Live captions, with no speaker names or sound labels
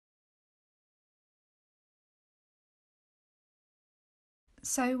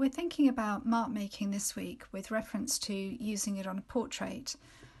So we're thinking about mark making this week with reference to using it on a portrait.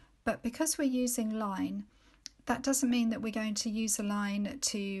 But because we're using line, that doesn't mean that we're going to use a line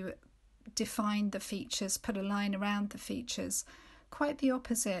to define the features, put a line around the features. Quite the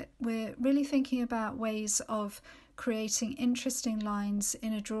opposite. We're really thinking about ways of creating interesting lines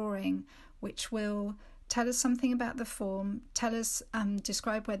in a drawing which will tell us something about the form,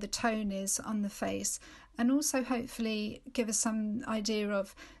 describe where the tone is on the face, and also hopefully give us some idea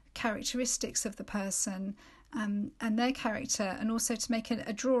of characteristics of the person and their character, and also to make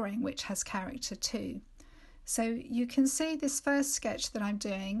a drawing which has character too. So you can see this first sketch that I'm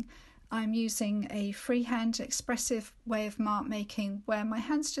doing. I'm using a freehand expressive way of mark making where my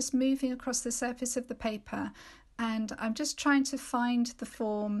hand's just moving across the surface of the paper, and I'm just trying to find the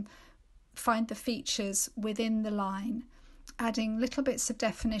form, find the features within the line, adding little bits of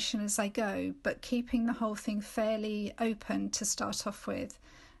definition as I go, but keeping the whole thing fairly open to start off with.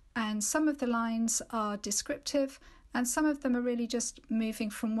 And some of the lines are descriptive, and some of them are really just moving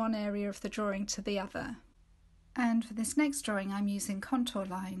from one area of the drawing to the other. And for this next drawing, I'm using contour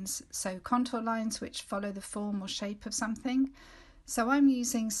lines. So contour lines which follow the form or shape of something. So I'm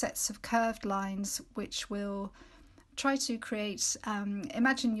using sets of curved lines which will try to create,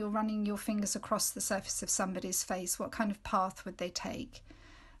 imagine you're running your fingers across the surface of somebody's face. What kind of path would they take?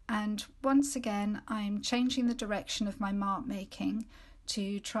 And once again, I'm changing the direction of my mark making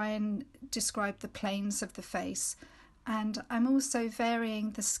to try and describe the planes of the face. And I'm also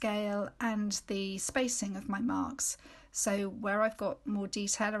varying the scale and the spacing of my marks. So where I've got more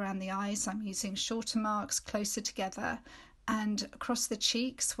detail around the eyes, I'm using shorter marks closer together. And across the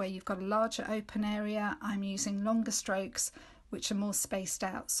cheeks, where you've got a larger open area, I'm using longer strokes, which are more spaced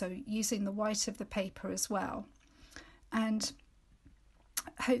out. So using the white of the paper as well. And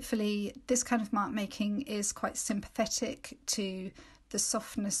hopefully this kind of mark making is quite sympathetic to the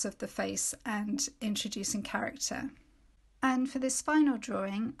softness of the face and introducing character. And for this final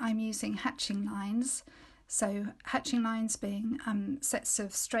drawing, I'm using hatching lines. So hatching lines being sets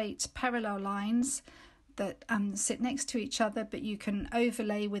of straight parallel lines that sit next to each other, but you can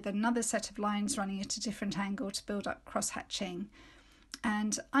overlay with another set of lines running at a different angle to build up cross-hatching.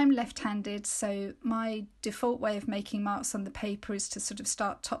 And I'm left-handed, so my default way of making marks on the paper is to sort of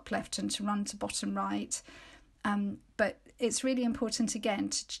start top left and to run to bottom right. But it's really important, again,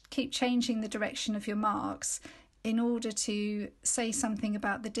 to keep changing the direction of your marks in order to say something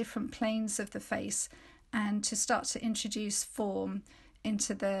about the different planes of the face and to start to introduce form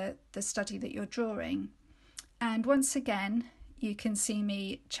into the study that you're drawing. And once again, you can see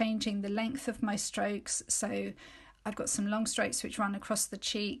me changing the length of my strokes. So I've got some long strokes which run across the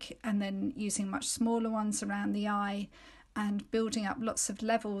cheek, and then using much smaller ones around the eye, and building up lots of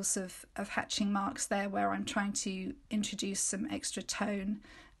levels of hatching marks there where I'm trying to introduce some extra tone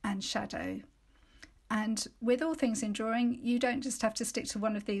and shadow. And with all things in drawing, you don't just have to stick to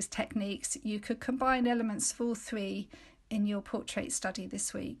one of these techniques. You could combine elements of all three in your portrait study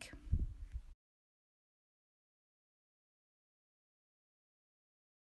this week.